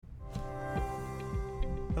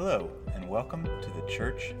Hello, and welcome to the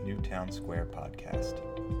Church Newtown Square podcast.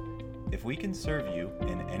 If we can serve you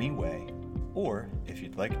in any way, or if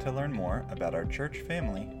you'd like to learn more about our church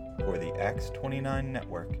family or the Acts 29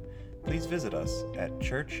 network, please visit us at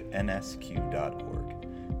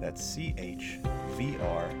churchnsq.org. That's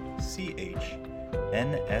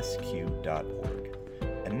CHVRCHNSQ.org.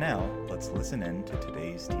 And now, let's listen in to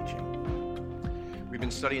today's teaching. We've been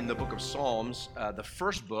studying the book of Psalms. The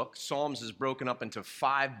first book, Psalms, is broken up into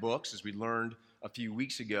 5 books, as we learned a few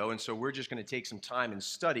weeks ago. And so we're just going to take some time and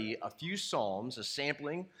study a few Psalms, a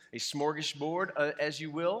sampling, a smorgasbord, as you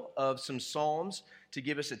will, of some Psalms to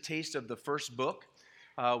give us a taste of the first book.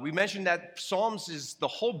 We mentioned that Psalms is the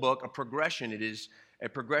whole book, a progression. It is a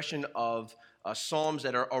progression of Psalms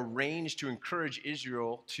that are arranged to encourage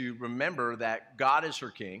Israel to remember that God is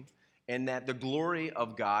her king, and that the glory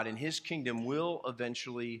of God and his kingdom will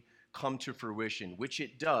eventually come to fruition, which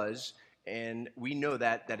it does, and we know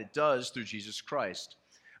that it does through Jesus Christ.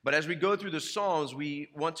 But as we go through the Psalms, we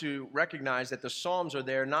want to recognize that the Psalms are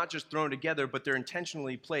there not just thrown together, but they're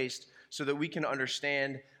intentionally placed so that we can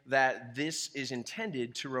understand that this is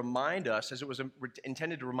intended to remind us, as it was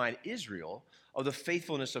intended to remind Israel, of the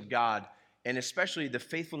faithfulness of God, and especially the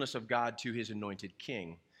faithfulness of God to his anointed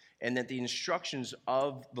king. And that the instructions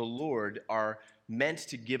of the Lord are meant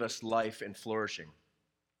to give us life and flourishing.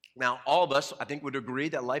 Now, all of us, I think, would agree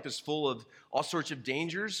that life is full of all sorts of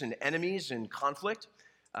dangers and enemies and conflict.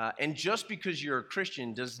 And just because you're a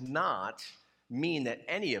Christian does not mean that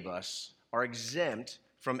any of us are exempt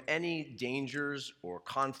from any dangers or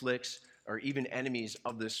conflicts or even enemies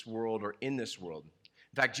of this world or in this world.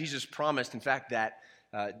 In fact, Jesus promised, that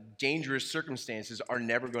dangerous circumstances are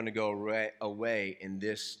never going to go away in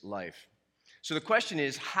this life. So the question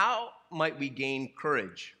is, how might we gain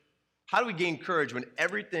courage? How do we gain courage when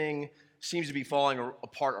everything seems to be falling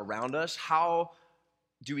apart around us? How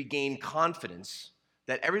do we gain confidence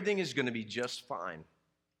that everything is going to be just fine?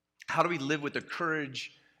 How do we live with the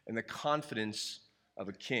courage and the confidence of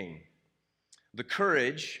a king? The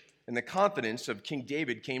courage and the confidence of King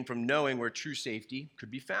David came from knowing where true safety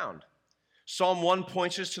could be found. Psalm 1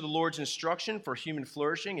 points us to the Lord's instruction for human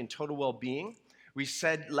flourishing and total well-being. We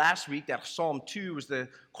said last week that Psalm 2 was the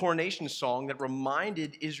coronation song that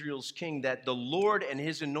reminded Israel's king that the Lord and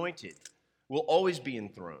his anointed will always be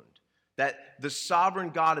enthroned, that the sovereign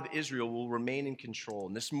God of Israel will remain in control.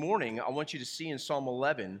 And this morning, I want you to see in Psalm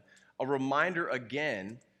 11 a reminder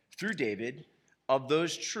again through David of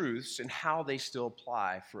those truths and how they still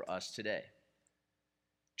apply for us today.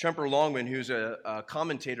 Tremper Longman, who's a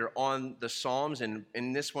commentator on the Psalms, and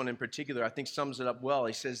in this one in particular, I think sums it up well.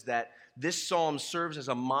 He says that this psalm serves as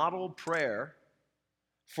a model prayer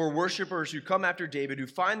for worshipers who come after David, who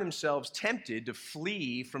find themselves tempted to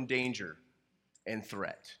flee from danger and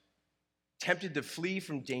threat. Tempted to flee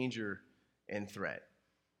from danger and threat.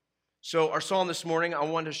 So our psalm this morning, I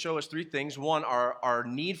wanted to show us 3 things. 1, our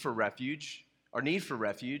need for refuge.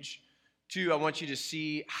 2, I want you to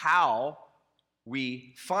see how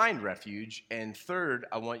we find refuge. And 3rd,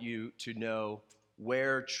 I want you to know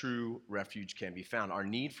where true refuge can be found. Our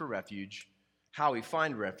need for refuge, how we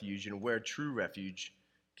find refuge, and where true refuge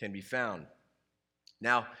can be found.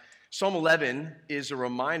 Now, Psalm 11 is a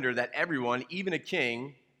reminder that everyone, even a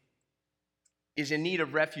king, is in need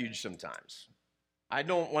of refuge sometimes. I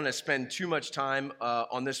don't want to spend too much time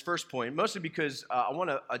on this first point, mostly because I want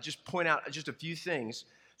to just point out just a few things.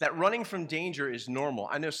 That running from danger is normal.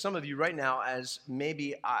 I know some of you right now, as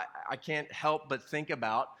maybe I can't help but think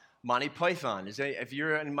about Monty Python.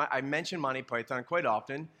 I mention Monty Python quite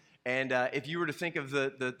often, and if you were to think of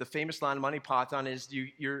the famous line of Monty Python is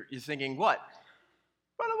you're thinking what?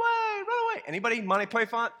 Run away! Anybody? Monty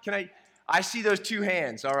Python? I see those 2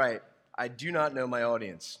 hands. All right. I do not know my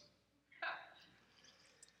audience.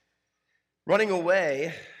 Running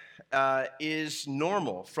away is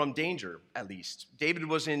normal from danger, at least. David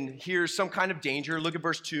was in here some kind of danger. Look at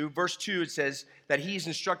verse 2. Verse 2, it says that he's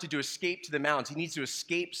instructed to escape to the mountains. He needs to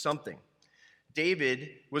escape something.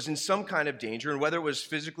 David was in some kind of danger, and whether it was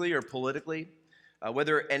physically or politically,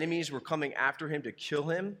 whether enemies were coming after him to kill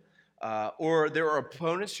him, or there were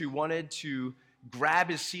opponents who wanted to grab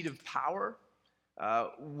his seat of power,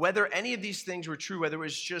 whether any of these things were true, whether it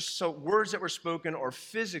was just words that were spoken or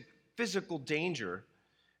physical danger,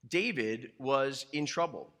 David was in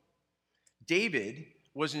trouble. David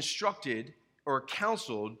was instructed or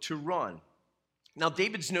counseled to run. Now,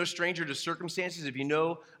 David's no stranger to circumstances. If you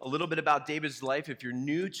know a little bit about David's life, if you're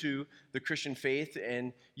new to the Christian faith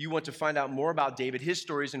and you want to find out more about David, his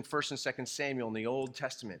story is in 1 and 2 Samuel in the Old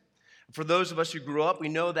Testament. For those of us who grew up, we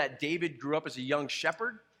know that David grew up as a young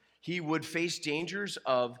shepherd. He would face dangers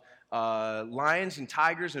of lions and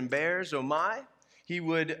tigers and bears, oh my. He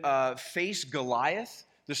would face Goliath,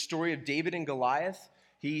 the story of David and Goliath.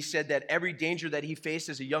 He said that every danger that he faced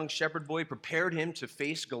as a young shepherd boy prepared him to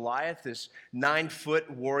face Goliath, this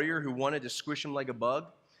 9-foot warrior who wanted to squish him like a bug.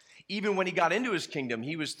 Even when he got into his kingdom,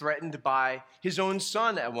 he was threatened by his own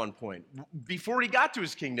son at one point. Before he got to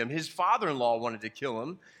his kingdom, his father-in-law wanted to kill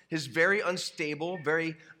him. His very unstable,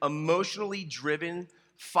 very emotionally driven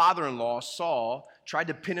father-in-law, Saul, tried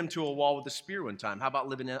to pin him to a wall with a spear one time. How about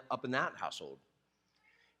living up in that household?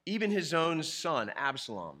 Even his own son,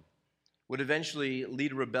 Absalom, would eventually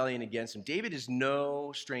lead a rebellion against him. David is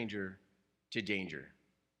no stranger to danger.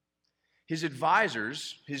 His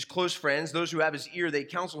advisors, his close friends, those who have his ear, they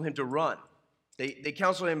counsel him to run. They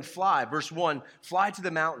counsel him fly. Verse 1, fly to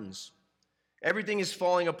the mountains. Everything is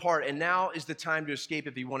falling apart, and now is the time to escape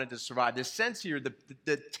if he wanted to survive. The sense here,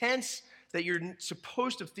 the tense that you're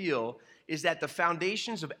supposed to feel is that the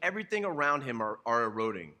foundations of everything around him are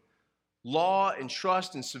eroding. Law and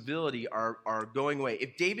trust and civility are going away.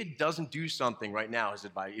 If David doesn't do something right now, his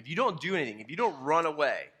advice, if you don't do anything, if you don't run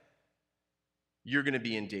away, you're going to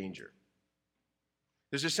be in danger.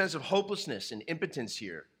 There's a sense of hopelessness and impotence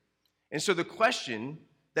here. And so the question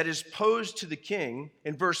that is posed to the king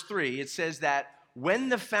in verse 3, it says that when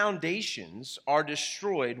the foundations are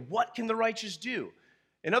destroyed, what can the righteous do?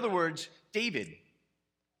 In other words, David,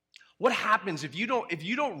 what happens if you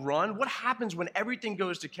don't run? What happens when everything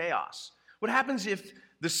goes to chaos? What happens if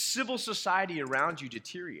the civil society around you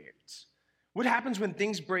deteriorates? What happens when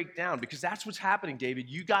things break down? Because that's what's happening, David.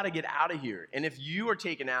 You got to get out of here. And if you are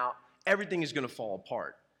taken out, everything is going to fall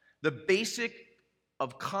apart. The basic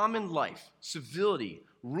of common life, civility,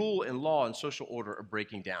 rule and law and social order are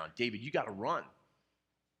breaking down. David, you got to run.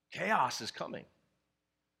 Chaos is coming.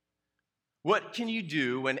 What can you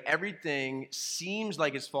do when everything seems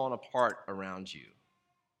like it's falling apart around you?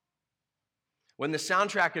 When the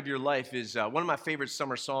soundtrack of your life is, one of my favorite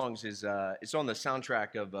summer songs is, it's on the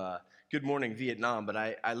soundtrack of Good Morning Vietnam, but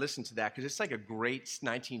I listen to that because it's like a great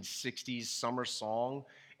 1960s summer song,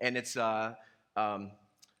 and it's Martha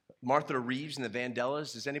Reeves and the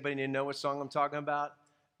Vandellas. Does anybody know what song I'm talking about?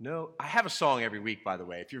 No? I have a song every week, by the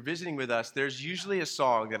way. If you're visiting with us, there's usually a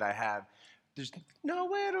song that I have. There's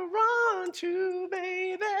nowhere to run to,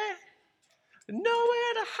 baby. Nowhere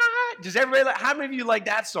to hide. Does everybody how many of you like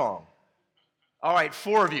that song? All right,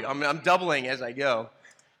 4 of you. I'm doubling as I go.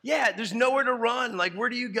 Yeah, there's nowhere to run. Like, where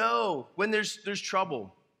do you go when there's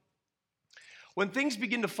trouble? When things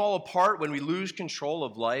begin to fall apart, when we lose control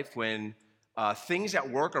of life, when things at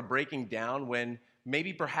work are breaking down, when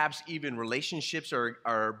maybe perhaps even relationships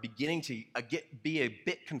are beginning to be a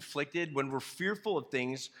bit conflicted, when we're fearful of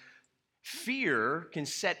things, fear can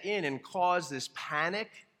set in and cause this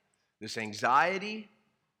panic, this anxiety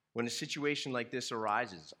when a situation like this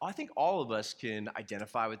arises. I think all of us can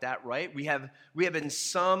identify with that, right? We have in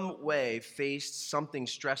some way faced something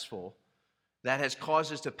stressful that has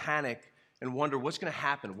caused us to panic and wonder, what's going to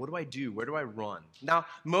happen? What do I do? Where do I run? Now,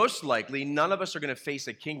 most likely, none of us are going to face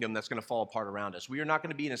a kingdom that's going to fall apart around us. We are not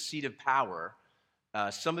going to be in a seat of power.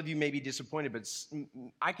 Some of you may be disappointed, but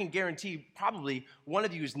I can guarantee probably one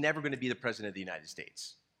of you is never going to be the president of the United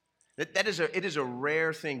States. It is a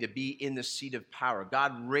rare thing to be in the seat of power.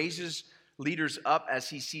 God raises leaders up as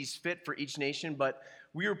he sees fit for each nation, but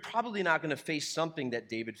we are probably not going to face something that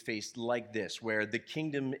David faced like this, where the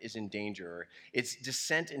kingdom is in danger, or its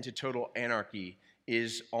descent into total anarchy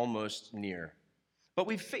is almost near. But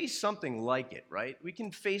we face something like it, right? We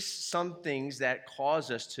can face some things that cause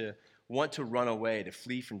us to want to run away, to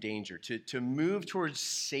flee from danger, to move towards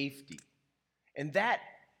safety. And that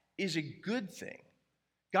is a good thing.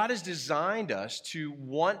 God has designed us to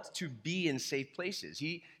want to be in safe places.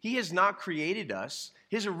 He has not created us.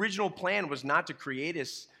 His original plan was not to create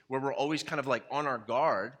us where we're always kind of like on our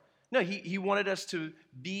guard. No, he wanted us to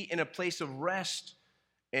be in a place of rest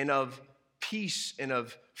and of peace and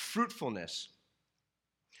of fruitfulness.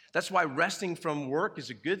 That's why resting from work is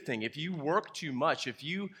a good thing. If you work too much, if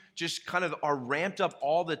you just kind of are ramped up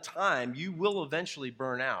all the time, you will eventually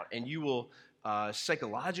burn out, and you will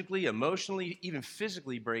psychologically, emotionally, even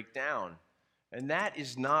physically break down. And that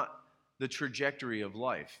is not the trajectory of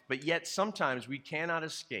life. But yet sometimes we cannot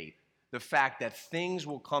escape the fact that things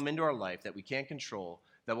will come into our life that we can't control,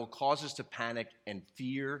 that will cause us to panic and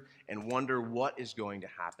fear and wonder what is going to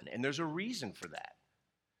happen. And there's a reason for that.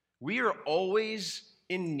 We are always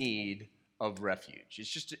in need of refuge.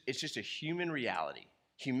 It's just a human reality.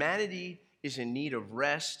 Humanity is in need of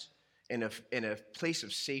rest and a place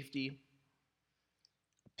of safety,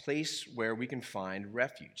 a place where we can find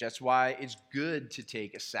refuge. That's why it's good to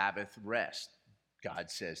take a Sabbath rest,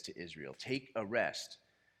 God says to Israel. Take a rest.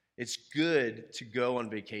 It's good to go on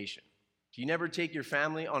vacation. Do you never take your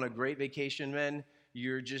family on a great vacation, men?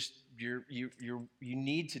 You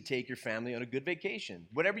need to take your family on a good vacation.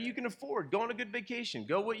 Whatever you can afford, go on a good vacation.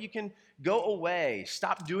 Go what you can, go away.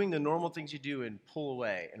 Stop doing the normal things you do and pull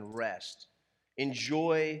away and rest.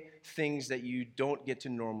 Enjoy things that you don't get to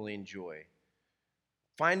normally enjoy.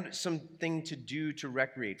 Find something to do to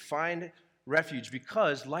recreate. Find refuge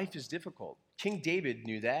because life is difficult. King David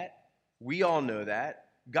knew that. We all know that.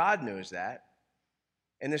 God knows that.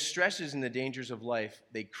 And the stresses and the dangers of life,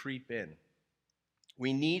 they creep in.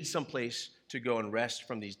 We need some place to go and rest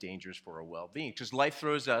from these dangers for our well-being because life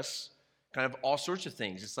throws us kind of all sorts of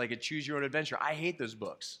things. It's like a choose-your-own-adventure. I hate those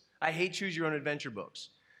books. I hate choose-your-own-adventure books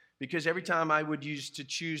because every time I would use to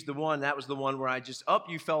choose the one, that was the one where I just,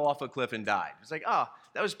 you fell off a cliff and died. It's like,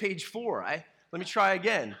 that was page 4. Let me try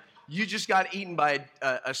again. You just got eaten by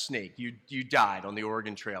a snake. You died on the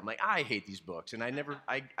Oregon Trail. I'm like, I hate these books. And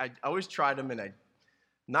I always tried them, and I'm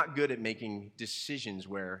not good at making decisions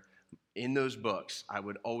where in those books I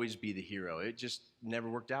would always be the hero. It just never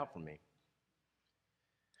worked out for me.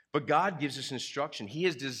 But God gives us instruction. He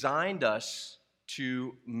has designed us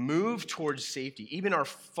to move towards safety, even our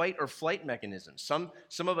fight or flight mechanisms.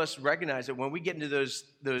 Some of us recognize that when we get into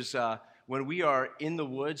those when we are in the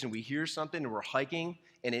woods and we hear something and we're hiking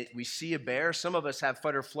and we see a bear, some of us have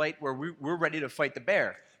fight or flight where we're ready to fight the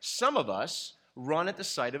bear. Some of us run at the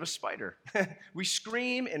sight of a spider. We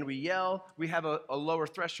scream and we yell. We have a lower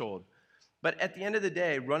threshold. But at the end of the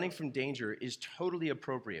day, running from danger is totally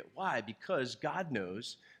appropriate. Why? Because God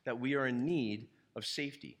knows that we are in need of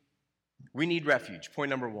safety. We need refuge. Point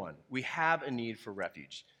number 1. We have a need for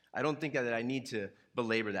refuge. I don't think that I need to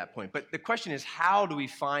belabor that point. But the question is, how do we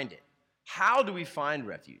find it? How do we find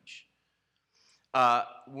refuge?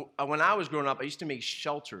 When I was growing up, I used to make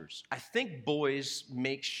shelters. I think boys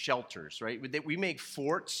make shelters, right? We make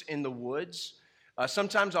forts in the woods.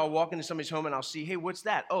 Sometimes I'll walk into somebody's home and I'll see, hey, what's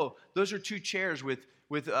that? Oh, those are 2 chairs with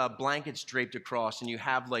blankets draped across, and you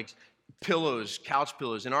have like pillows, couch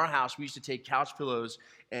pillows. In our house, we used to take couch pillows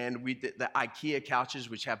and the IKEA couches,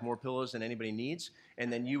 which have more pillows than anybody needs,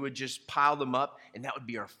 and then you would just pile them up, and that would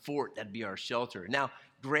be our fort. That'd be our shelter. Now,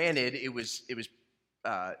 granted, it was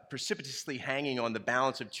precipitously hanging on the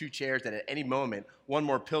balance of 2 chairs that at any moment one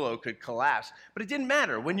more pillow could collapse. But it didn't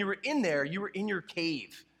matter. When you were in there, you were in your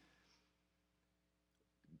cave.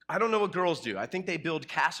 I don't know what girls do. I think they build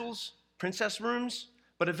castles, princess rooms,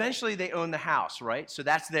 but eventually they own the house, right? So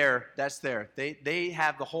that's there. They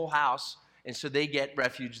have the whole house, and so they get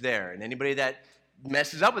refuge there. And anybody that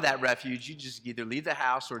messes up with that refuge, you just either leave the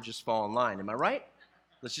house or just fall in line. Am I right?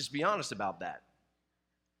 Let's just be honest about that.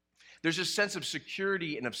 There's a sense of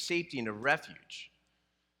security and of safety and of refuge,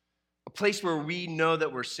 a place where we know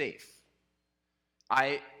that we're safe.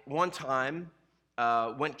 I, one time,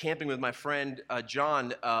 went camping with my friend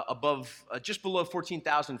John just below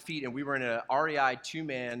 14,000 feet, and we were in an REI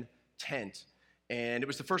 2-man tent. And it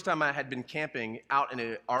was the first time I had been camping out in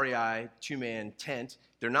an REI 2-man tent.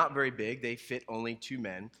 They're not very big. They fit only 2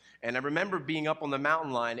 men. And I remember being up on the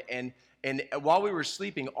mountain line, and while we were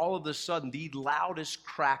sleeping, all of a sudden, the loudest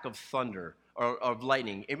crack of thunder or of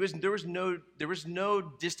lightning. There was no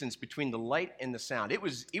distance between the light and the sound. It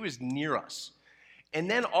was near us. And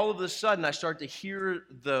then all of a sudden, I started to hear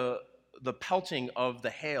the pelting of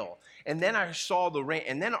the hail. And then I saw the rain.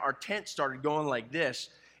 And then our tent started going like this.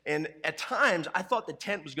 And at times, I thought the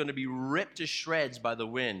tent was going to be ripped to shreds by the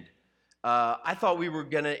wind. I thought we were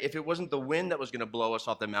going to, if it wasn't the wind that was going to blow us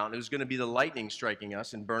off the mountain, it was going to be the lightning striking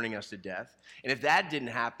us and burning us to death. And if that didn't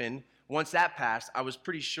happen, once that passed, I was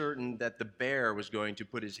pretty certain that the bear was going to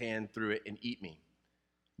put his hand through it and eat me.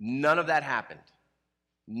 None of that happened.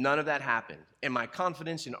 None of that happened. And my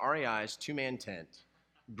confidence in REI's 2-man tent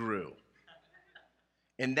grew.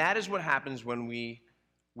 And that is what happens when we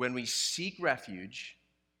seek refuge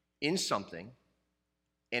in something,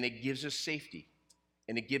 and it gives us safety,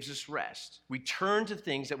 and it gives us rest. We turn to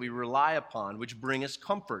things that we rely upon, which bring us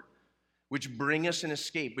comfort, which bring us an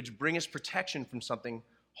escape, which bring us protection from something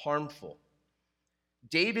harmful.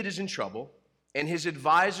 David is in trouble, and his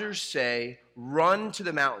advisors say, run to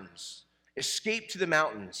the mountains, escape to the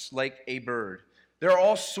mountains like a bird. There are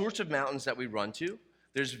all sorts of mountains that we run to.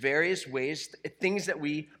 There's various ways, things that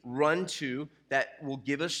we run to that will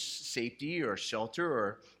give us safety or shelter,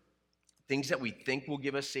 or things that we think will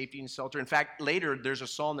give us safety and shelter. In fact, later there's a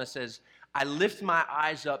psalm that says, I lift my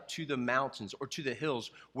eyes up to the mountains or to the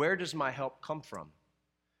hills. Where does my help come from?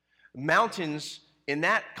 Mountains, in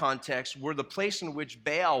that context, were the place in which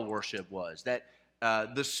Baal worship was. That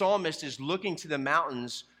the psalmist is looking to the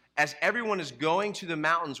mountains as everyone is going to the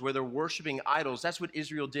mountains where they're worshiping idols, that's what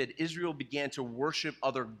Israel did. Israel began to worship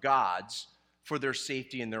other gods for their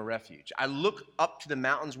safety and their refuge. I look up to the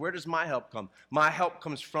mountains. Where does my help come? My help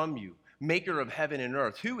comes from you, maker of heaven and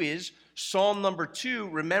earth. Who is, Psalm number 2,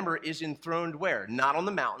 remember, is enthroned where? Not on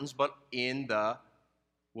the mountains, but in the,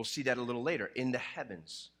 we'll see that a little later, in the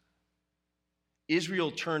heavens.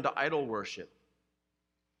 Israel turned to idol worship.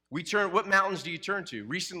 What mountains do you turn to?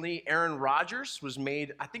 Recently, Aaron Rodgers was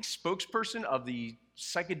made, I think, spokesperson of the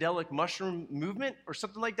psychedelic mushroom movement or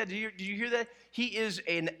something like that. Did you hear that? He's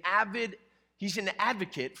an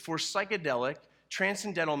advocate for psychedelic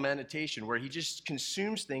transcendental meditation, where he just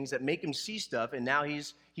consumes things that make him see stuff, and now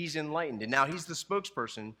he's enlightened. And now he's the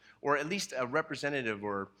spokesperson, or at least a representative,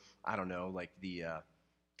 or I don't know, like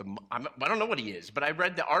I don't know what he is, but I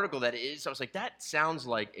read the article that it is. I was like, that sounds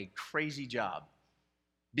like a crazy job.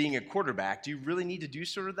 Being a quarterback, do you really need to do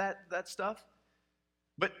sort of that stuff?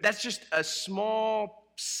 But that's just a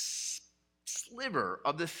small sliver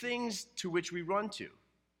of the things to which we run to.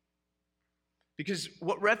 Because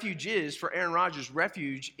what refuge is, for Aaron Rodgers,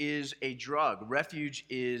 refuge is a drug. Refuge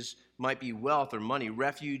might be wealth or money.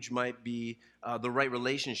 Refuge might be the right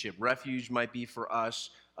relationship. Refuge might be for us,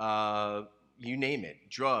 you name it,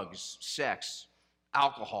 drugs, sex,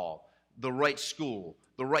 alcohol, the right school,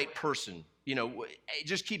 the right person. You know, it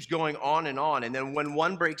just keeps going on. And then when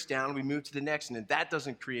one breaks down, we move to the next. And if that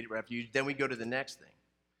doesn't create refuge, then we go to the next thing.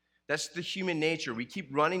 That's the human nature. We keep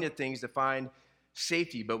running to things to find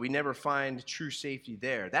safety, but we never find true safety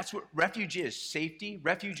there. That's what refuge is, safety.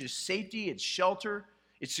 Refuge is safety, it's shelter,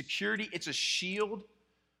 it's security, it's a shield.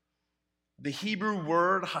 The Hebrew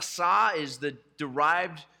word hasa is the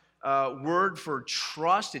derived word for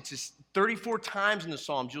trust. It's just 34 times in the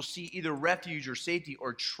Psalms you'll see either refuge or safety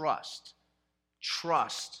or trust.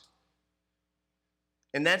 Trust.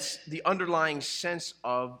 And that's the underlying sense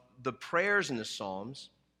of the prayers in the Psalms.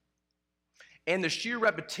 And the sheer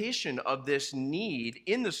repetition of this need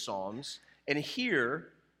in the Psalms, and here,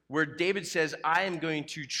 where David says, I am going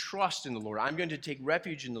to trust in the Lord, I'm going to take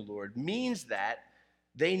refuge in the Lord, means that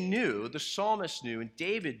they knew, the psalmist knew, and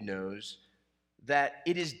David knows, that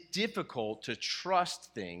it is difficult to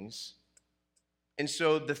trust things. And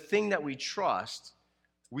so the thing that we trust,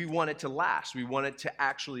 we want it to last. We want it to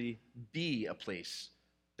actually be a place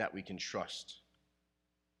that we can trust.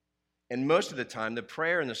 And most of the time, the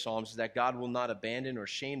prayer in the Psalms is that God will not abandon or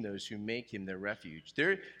shame those who make him their refuge.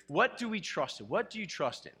 What do we trust in? What do you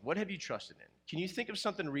trust in? What have you trusted in? Can you think of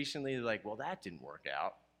something recently like, well, that didn't work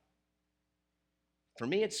out? For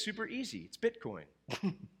me, it's super easy. It's Bitcoin.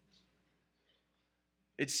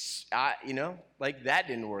 It's, like that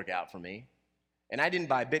didn't work out for me. And I didn't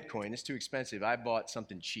buy Bitcoin. It's too expensive. I bought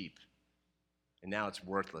something cheap. And now it's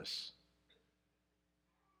worthless.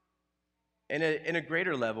 In a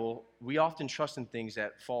greater level, we often trust in things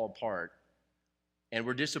that fall apart, and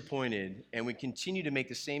we're disappointed, and we continue to make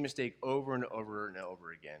the same mistake over and over and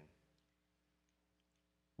over again.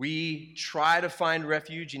 We try to find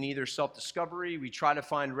refuge in either self-discovery, we try to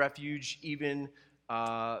find refuge even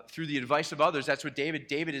through the advice of others. That's what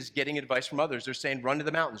David is getting advice from others. They're saying, run to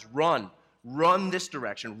the mountains, run this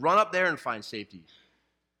direction, run up there and find safety.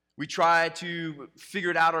 We try to figure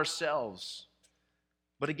it out ourselves.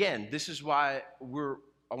 But again, this is why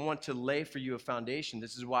I want to lay for you a foundation.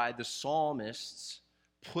 This is why the psalmists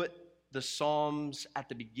put the psalms at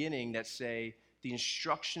the beginning that say, the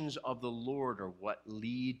instructions of the Lord are what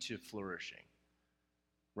lead to flourishing.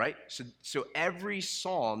 Right? So every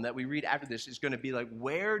psalm that we read after this is going to be like,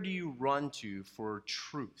 where do you run to for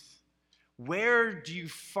truth? Where do you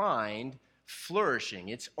find flourishing?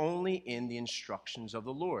 It's only in the instructions of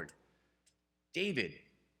the Lord. David,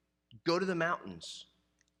 go to the mountains.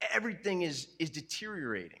 Everything is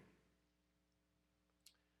deteriorating.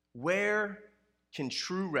 Where can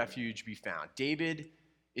true refuge be found? David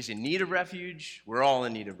is in need of refuge. We're all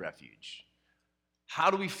in need of refuge. How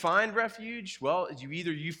do we find refuge? Well,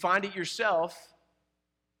 you find it yourself,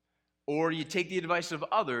 or you take the advice of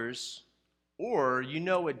others, or you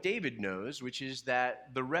know what David knows, which is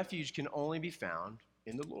that the refuge can only be found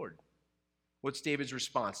in the Lord. What's David's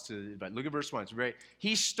response to the advice? Look at verse 1. It's great.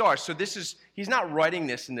 He starts. So he's not writing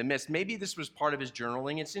this in the midst. Maybe this was part of his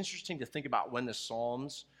journaling. It's interesting to think about when the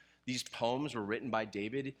Psalms, these poems were written by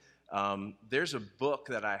David. There's a book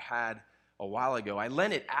that I had a while ago. I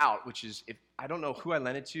lent it out, which is, I don't know who I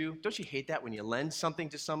lent it to. Don't you hate that when you lend something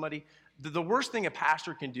to somebody? The worst thing a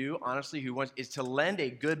pastor can do, honestly, is to lend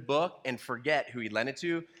a good book and forget who he lent it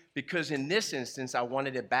to, because in this instance, I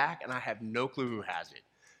wanted it back, and I have no clue who has it.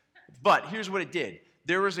 But here's what it did.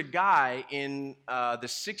 There was a guy in the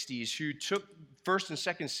 60s who took 1st and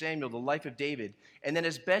 2nd Samuel, the life of David, and then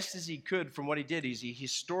as best as he could from what he did, he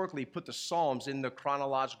historically put the Psalms in the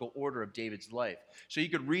chronological order of David's life. So you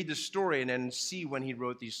could read the story and then see when he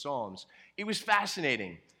wrote these Psalms. It was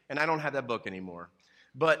fascinating, and I don't have that book anymore.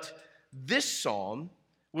 But this psalm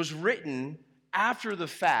was written after the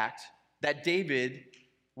fact that David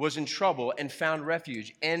was in trouble and found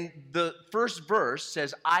refuge. And the first verse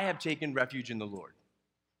says, I have taken refuge in the Lord,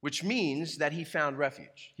 which means that he found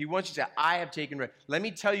refuge. He wants you to say, I have taken refuge. Let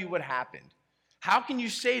me tell you what happened. How can you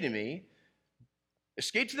say to me,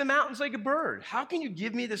 escape to the mountains like a bird? How can you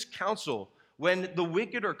give me this counsel when the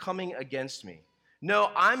wicked are coming against me?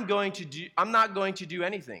 No, I'm not going to do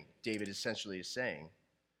anything, David essentially is saying.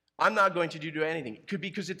 I'm not going to do anything.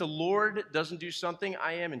 Because if the Lord doesn't do something,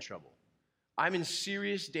 I am in trouble. I'm in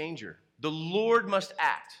serious danger. The Lord must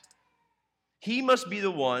act. He must be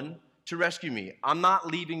the one to rescue me. I'm not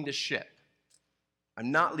leaving the ship.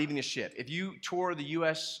 I'm not leaving the ship. If you tour the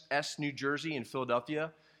USS New Jersey in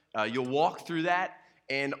Philadelphia, you'll walk through that,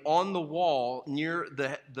 and on the wall near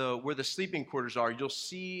where the sleeping quarters are, you'll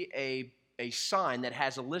see a sign that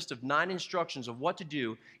has a list of 9 instructions of what to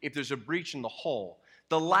do if there's a breach in the hull.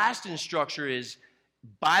 The last instruction is,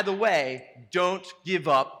 by the way, don't give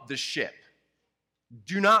up the ship.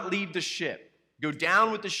 Do not leave the ship. Go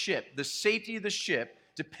down with the ship. The safety of the ship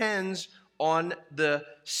depends on the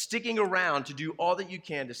sticking around to do all that you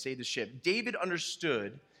can to save the ship. David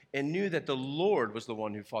understood and knew that the Lord was the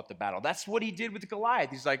one who fought the battle. That's what he did with Goliath.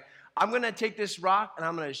 He's like, I'm going to take this rock and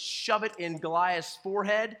I'm going to shove it in Goliath's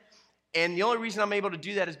forehead. And the only reason I'm able to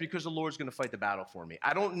do that is because the Lord's going to fight the battle for me.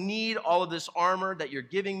 I don't need all of this armor that you're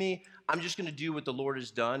giving me. I'm just going to do what the Lord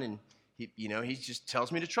has done. And he just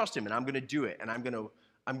tells me to trust him, and I'm going to do it, and I'm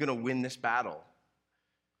going to win this battle.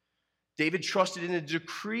 David trusted in the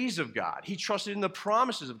decrees of God. He trusted in the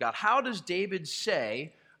promises of God. How does David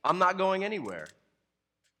say, I'm not going anywhere?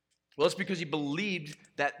 Well, it's because he believed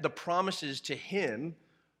that the promises to him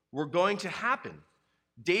were going to happen.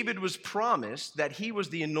 David was promised that he was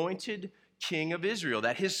the anointed king of Israel,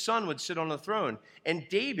 that his son would sit on the throne. And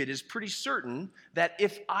David is pretty certain that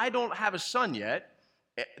if I don't have a son yet,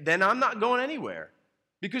 then I'm not going anywhere.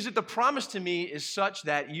 Because if the promise to me is such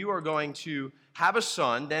that you are going to have a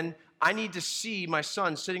son, then I need to see my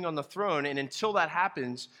son sitting on the throne. And until that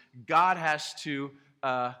happens, God has to...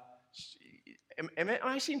 am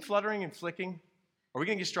I seeing fluttering and flicking? Are we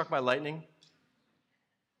going to get struck by lightning?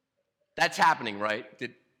 That's happening, right?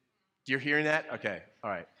 You're hearing that? Okay,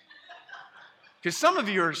 all right. Because some of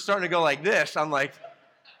you are starting to go like this. I'm like,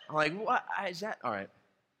 what is that? All right.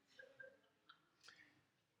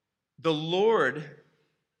 The Lord,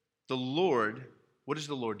 what is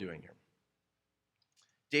the Lord doing here?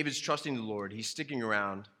 David's trusting the Lord. He's sticking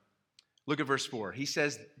around. Look at verse 4. He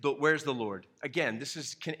says, where's the Lord? Again, this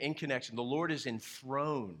is in connection. The Lord is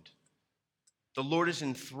enthroned. The Lord is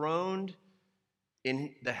enthroned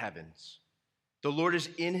in the heavens. The Lord is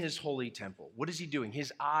in his holy temple. What is he doing?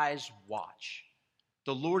 His eyes watch.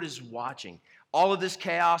 The Lord is watching. All of this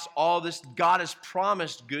chaos, all of this, God has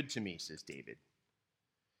promised good to me, says David.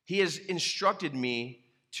 He has instructed me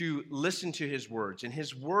to listen to his words, and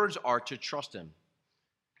his words are to trust him.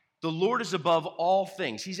 The Lord is above all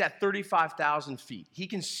things. He's at 35,000 feet. He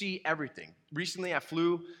can see everything. Recently, I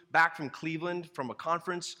flew back from Cleveland from a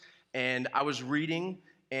conference, and I was reading,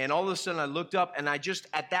 and all of a sudden I looked up, and I just,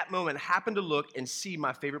 at that moment, happened to look and see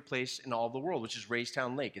my favorite place in all of the world, which is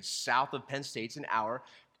Raystown Lake. It's south of Penn State. It's an hour.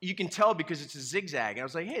 You can tell because it's a zigzag. And I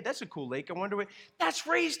was like, hey, that's a cool lake. I wonder what, that's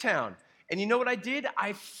Raystown. And you know what I did?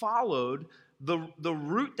 I followed the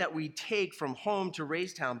route that we take from home to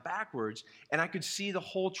Raystown backwards, and I could see the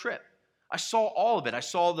whole trip. I saw all of it. I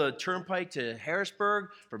saw the turnpike to Harrisburg,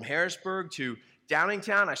 from Harrisburg to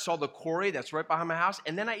Downingtown. I saw the quarry that's right behind my house,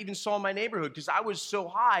 and then I even saw my neighborhood because I was so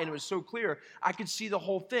high and it was so clear, I could see the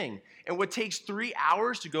whole thing. And what takes 3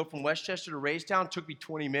 hours to go from Westchester to Raystown took me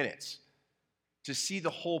 20 minutes to see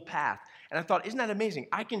the whole path. And I thought, isn't that amazing?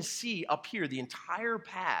 I can see up here the entire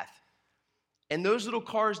path. And those little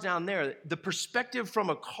cars down there, the perspective from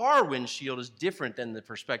a car windshield is different than the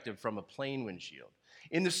perspective from a plane windshield.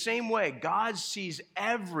 In the same way, God sees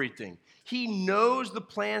everything. He knows the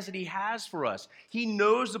plans that he has for us. He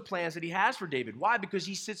knows the plans that he has for David. Why? Because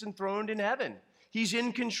he sits enthroned in heaven. He's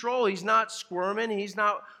in control. He's not squirming. He's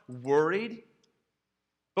not worried.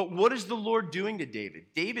 But what is the Lord doing to David?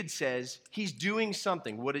 David says he's doing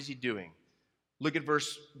something. What is he doing? Look at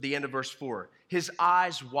the end of verse 4. His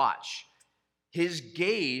eyes watch. His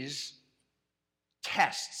gaze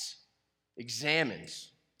tests,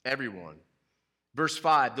 examines everyone. Verse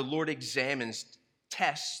 5, the Lord examines,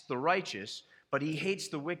 tests the righteous, but he hates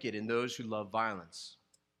the wicked and those who love violence.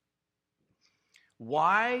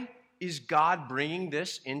 Why is God bringing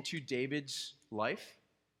this into David's life?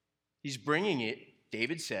 He's bringing it,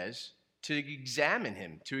 David says, to examine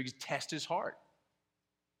him, to test his heart.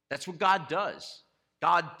 That's what God does.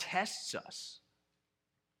 God tests us.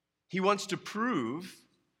 He wants to prove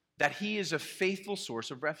that he is a faithful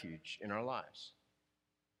source of refuge in our lives.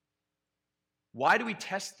 Why do we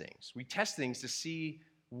test things? We test things to see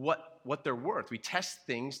what they're worth. We test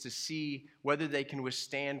things to see whether they can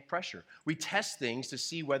withstand pressure. We test things to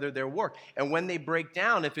see whether they're work. And when they break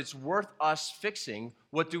down, if it's worth us fixing,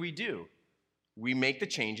 what do? We make the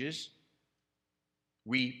changes.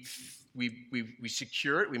 We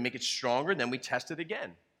secure it. We make it stronger. Then we test it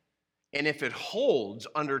again. And if it holds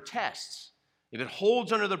under tests, if it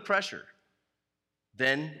holds under the pressure,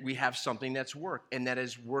 then we have something that's work and that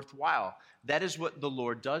is worthwhile. That is what the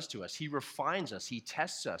Lord does to us. He refines us. He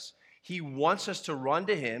tests us. He wants us to run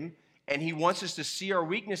to him, and he wants us to see our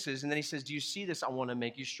weaknesses. And then he says, do you see this? I want to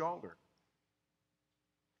make you stronger.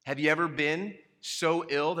 Have you ever been so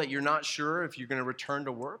ill that you're not sure if you're going to return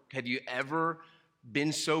to work? Have you ever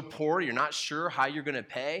been so poor you're not sure how you're going to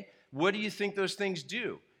pay? What do you think those things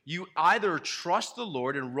do? You either trust the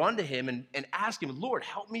Lord and run to him and ask him, Lord,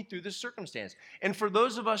 help me through this circumstance. And for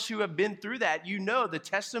those of us who have been through that, you know the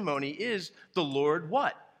testimony is the Lord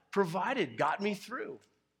what? Provided, got me through.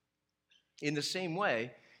 In the same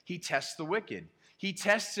way, he tests the wicked. He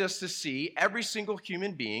tests us to see every single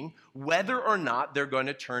human being, whether or not they're going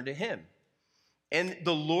to turn to him. And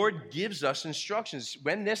the Lord gives us instructions.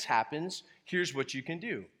 When this happens, here's what you can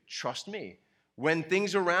do. Trust me. When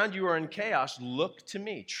things around you are in chaos, look to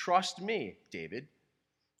me. Trust me, David.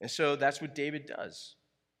 And so that's what David does.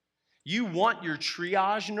 You want your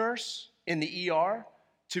triage nurse in the ER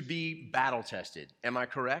to be battle tested. Am I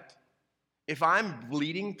correct? If I'm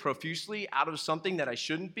bleeding profusely out of something that I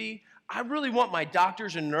shouldn't be, I really want my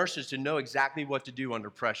doctors and nurses to know exactly what to do under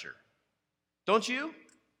pressure. Don't you?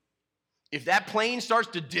 If that plane starts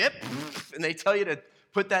to dip and they tell you to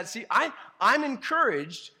put that seat, I'm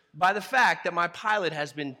encouraged by the fact that my pilot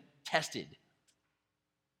has been tested.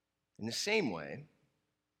 In the same way,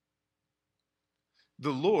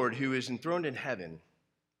 the Lord who is enthroned in heaven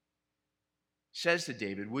says to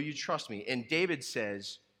David, will you trust me? And David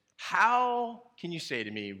says, how can you say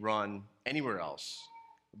to me, run anywhere else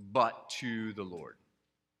but to the Lord?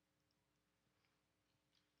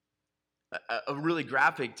 A really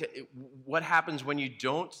graphic, what happens when you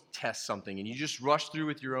don't test something and you just rush through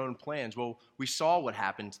with your own plans? Well, we saw what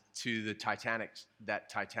happened to the Titanic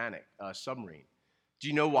submarine. Do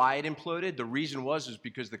you know why it imploded? The reason was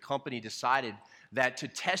because the company decided that to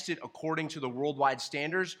test it according to the worldwide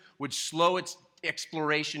standards would slow its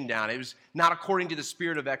exploration down. It was not according to the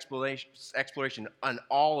spirit of exploration, and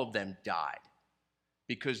all of them died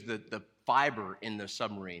because the fiber in the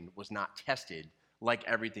submarine was not tested like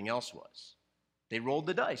everything else was. They rolled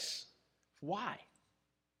the dice. Why?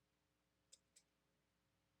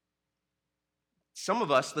 Some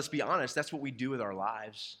of us, let's be honest, that's what we do with our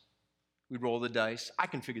lives. We roll the dice. I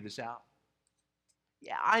can figure this out.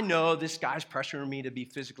 Yeah, I know this guy's pressuring me to be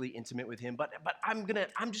physically intimate with him, but I'm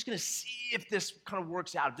just gonna see if this kind of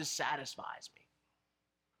works out, if this satisfies me.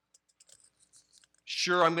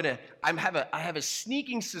 Sure, I have a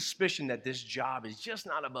sneaking suspicion that this job is just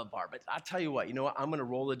not above par, but I'll tell you what, I'm going to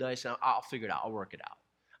roll the dice and I'll figure it out. I'll work it out.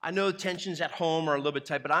 I know tensions at home are a little bit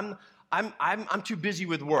tight, but I'm too busy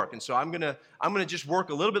with work, and so I'm going to just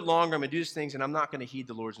work a little bit longer. I'm going to do these things, and I'm not going to heed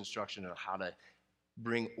the Lord's instruction on how to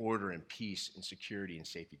bring order and peace and security and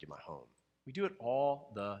safety to my home. We do it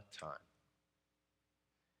all the time.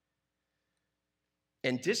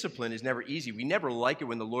 And discipline is never easy. We never like it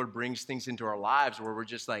when the Lord brings things into our lives where we're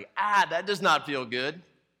just like, that does not feel good.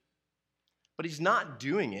 But he's not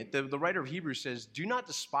doing it. The writer of Hebrews says, do not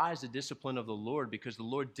despise the discipline of the Lord, because the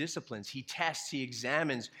Lord disciplines, he tests, he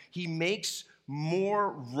examines, he makes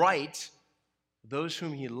more right those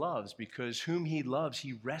whom he loves, because whom he loves,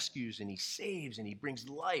 he rescues and he saves and he brings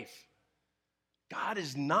life. God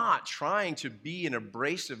is not trying to be an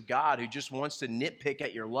abrasive God who just wants to nitpick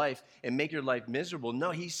at your life and make your life miserable.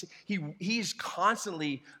 No, he's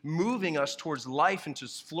constantly moving us towards life and to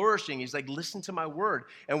flourishing. He's like, listen to my word.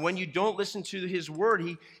 And when you don't listen to his word,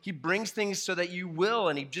 he brings things so that you will,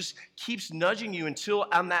 and he just keeps nudging you until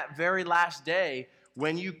on that very last day,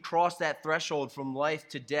 when you cross that threshold from life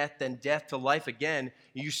to death, then death to life again,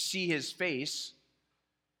 you see his face,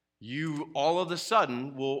 you all of a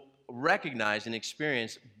sudden will recognize and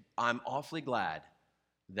experience, I'm awfully glad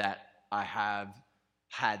that I have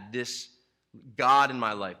had this God in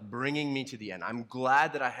my life bringing me to the end. I'm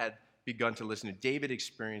glad that I had begun to listen to David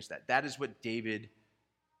experience that. That is what David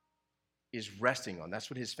is resting on. That's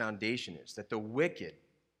what his foundation is, that the wicked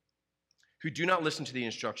who do not listen to the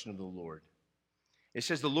instruction of the Lord. It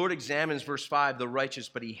says the Lord examines, verse 5, the righteous,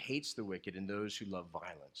 but he hates the wicked and those who love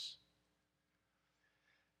violence.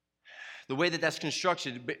 The way that that's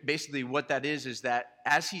constructed, basically what that is that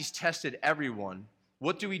as he's tested everyone,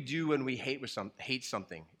 what do we do when we hate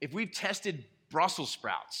something? If we've tested Brussels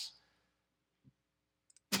sprouts,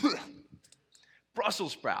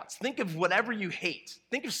 Brussels sprouts, think of whatever you hate.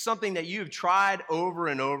 Think of something that you've tried over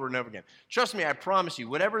and over and over again. Trust me, I promise you,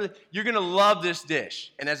 whatever, you're going to love this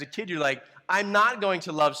dish. And as a kid, you're like, I'm not going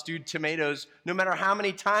to love stewed tomatoes no matter how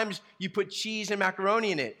many times you put cheese and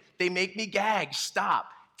macaroni in it. They make me gag. Stop.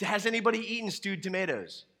 Has anybody eaten stewed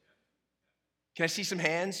tomatoes? Can I see some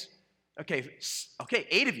hands? Okay,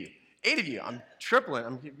 8 of you. 8 of you. I'm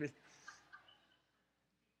tripling.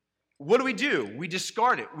 What do? We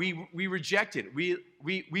discard it. We reject it.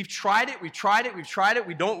 We've tried it. We've tried it.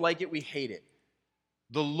 We don't like it. We hate it.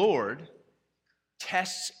 The Lord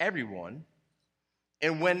tests everyone,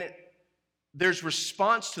 and when there's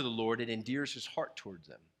response to the Lord, it endears his heart towards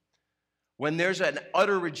them. When there's an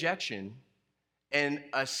utter rejection and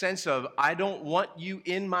a sense of, I don't want you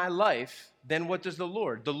in my life, then what does the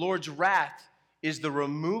Lord? The Lord's wrath is the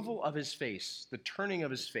removal of his face, the turning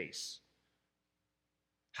of his face.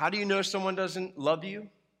 How do you know someone doesn't love you?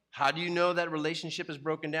 How do you know that relationship is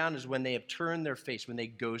broken down? Is when they have turned their face, when they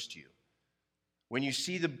ghost you. When you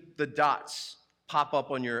see the dots pop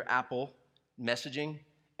up on your Apple messaging,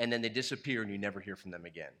 and then they disappear and you never hear from them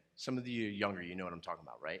again. Some of you are younger, you know what I'm talking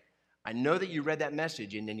about, right? I know that you read that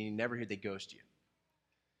message and then you never hear they ghost you.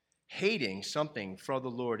 Hating something for the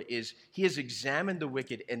Lord is he has examined the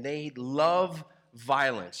wicked and they love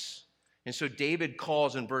violence. And so David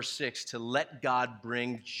calls in verse 6 to let God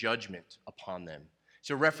bring judgment upon them. It's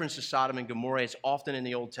a reference to Sodom and Gomorrah. It's often in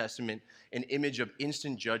the Old Testament an image of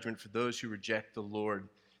instant judgment for those who reject the Lord.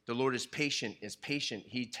 The Lord is patient.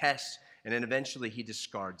 He tests, and then eventually he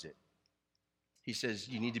discards it. He says,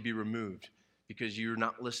 you need to be removed because you're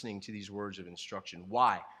not listening to these words of instruction.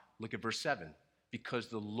 Why? Look at verse 7. Because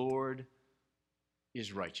the Lord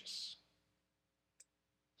is righteous.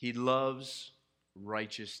 He loves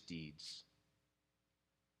righteous deeds.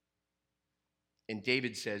 And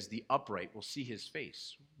David says, the upright will see his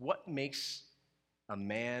face. What makes a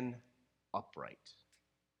man upright?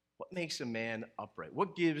 What makes a man upright?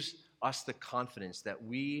 What gives us the confidence that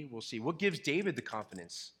we will see? What gives David the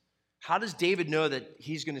confidence? How does David know that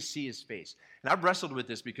he's going to see his face? And I've wrestled with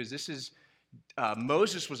this because this is,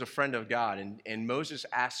 Moses was a friend of God, and Moses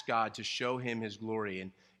asked God to show him his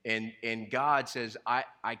glory. And God says,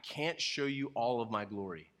 I can't show you all of my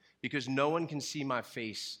glory because no one can see my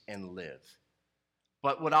face and live.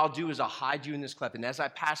 But what I'll do is I'll hide you in this cleft. And as I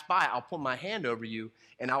pass by, I'll put my hand over you,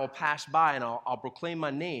 and I will pass by, and I'll proclaim my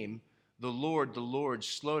name, the Lord,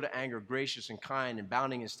 slow to anger, gracious and kind, and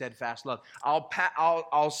abounding in steadfast love.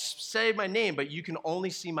 I'll say my name, but you can only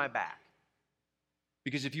see my back.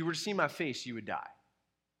 Because if you were to see my face, you would die.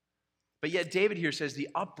 But yet David here says the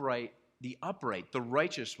upright, the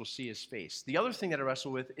righteous will see his face. The other thing that I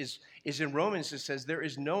wrestle with is in Romans, it says there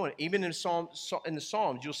is no one, even in the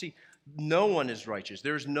Psalms, you'll see no one is righteous.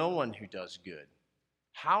 There is no one who does good.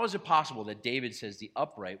 How is it possible that David says the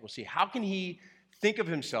upright will see? How can he think of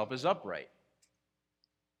himself as upright?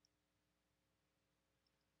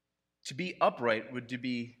 To be upright would to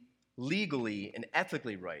be legally and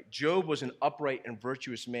ethically right. Job was an upright and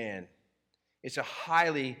virtuous man. It's a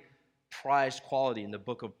highly prized quality in the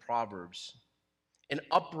book of Proverbs. An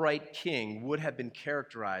upright king would have been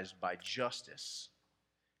characterized by justice.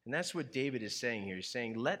 And that's what David is saying here. He's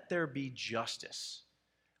saying, let there be justice.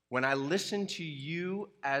 When I listen to you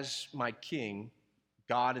as my king,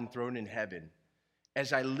 God enthroned in heaven,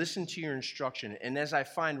 as I listen to your instruction, and as I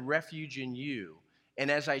find refuge in you, and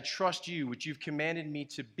as I trust you, which you've commanded me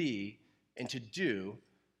to be and to do,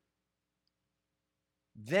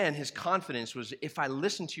 then his confidence was, if I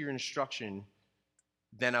listen to your instruction,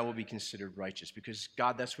 then I will be considered righteous, because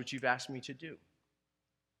God, that's what you've asked me to do.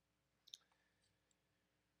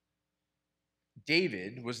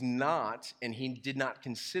 David was not, and he did not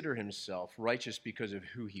consider himself righteous because of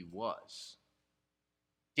who he was.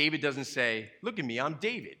 David doesn't say, look at me, I'm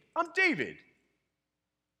David. I'm David.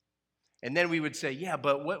 And then we would say, yeah,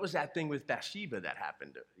 but what was that thing with Bathsheba that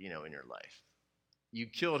happened, in your life? You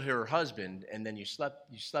killed her husband, and then you slept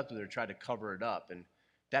with her, tried to cover it up, and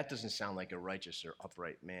that doesn't sound like a righteous or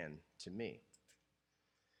upright man to me.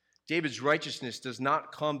 David's righteousness does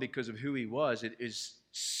not come because of who he was. It is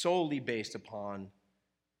solely based upon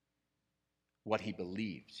what he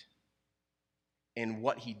believed and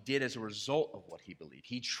what he did as a result of what he believed.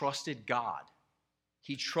 He trusted God.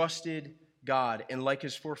 He trusted God, and like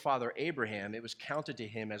his forefather Abraham, it was counted to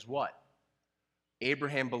him as what?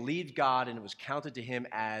 Abraham believed God, and it was counted to him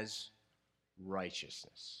as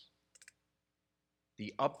righteousness.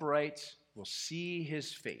 The upright will see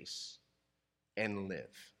his face and live.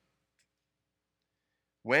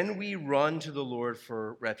 When we run to the Lord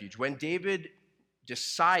for refuge, when David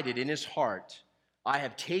decided in his heart, I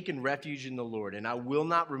have taken refuge in the Lord, and I will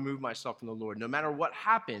not remove myself from the Lord. No matter what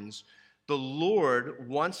happens, the Lord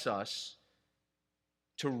wants us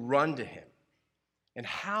to run to him. And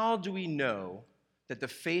how do we know that the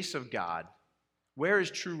face of God, where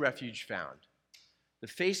is true refuge found? The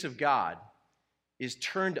face of God is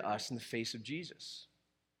turned to us in the face of Jesus.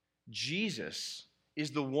 Jesus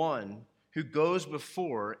is the one who goes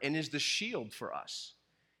before and is the shield for us.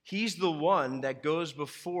 He's the one that goes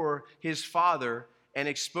before his Father and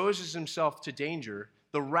exposes himself to danger,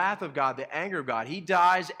 the wrath of God, the anger of God. He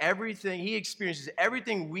dies everything, he experiences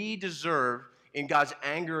everything we deserve in God's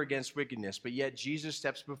anger against wickedness, but yet Jesus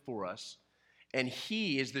steps before us, and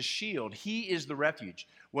he is the shield. He is the refuge.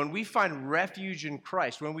 When we find refuge in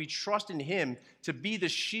Christ, when we trust in him to be the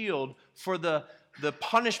shield for the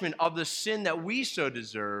punishment of the sin that we so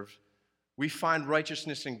deserve, we find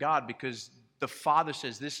righteousness in God because the Father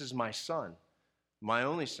says, this is my Son, my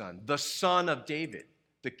only Son, the Son of David,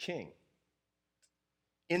 the King.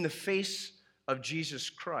 In the face of Jesus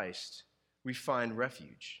Christ, we find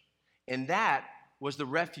refuge. And that was the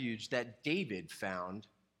refuge that David found.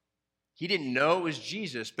 He didn't know it was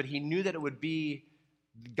Jesus, but he knew that it would be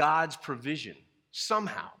God's provision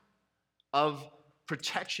somehow of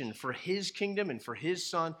protection for his kingdom and for his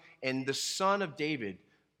son, and the Son of David,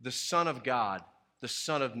 the Son of God, the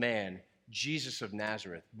Son of Man, Jesus of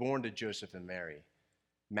Nazareth, born to Joseph and Mary.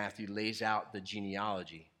 Matthew lays out the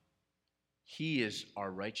genealogy. He is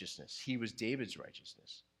our righteousness. He was David's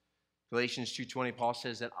righteousness. Galatians 2:20, Paul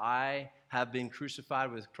says that I have been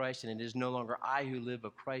crucified with Christ, and it is no longer I who live,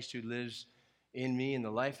 but Christ who lives in me. In the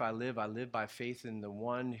life I live by faith in the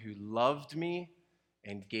one who loved me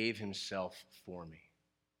and gave himself for me.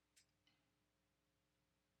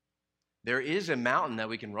 There is a mountain that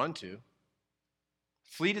we can run to.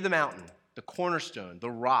 Flee to the mountain, the cornerstone,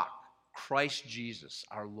 the rock, Christ Jesus,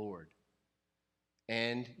 our Lord.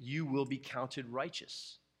 And you will be counted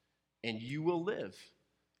righteous, and you will live,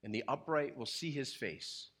 and the upright will see his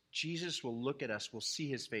face. Jesus will look at us, will see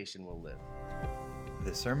his face, and will live.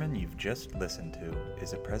 The sermon you've just listened to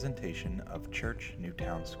is a presentation of Church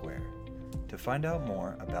Newtown Square. To find out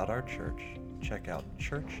more about our church, check out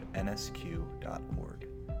churchnsq.org.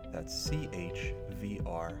 That's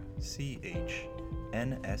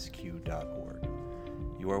CHVRCHNSQ.org.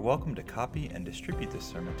 You are welcome to copy and distribute this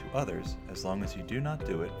sermon to others as long as you do not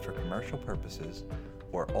do it for commercial purposes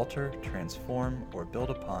or alter, transform, or build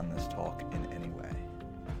upon this talk in any way.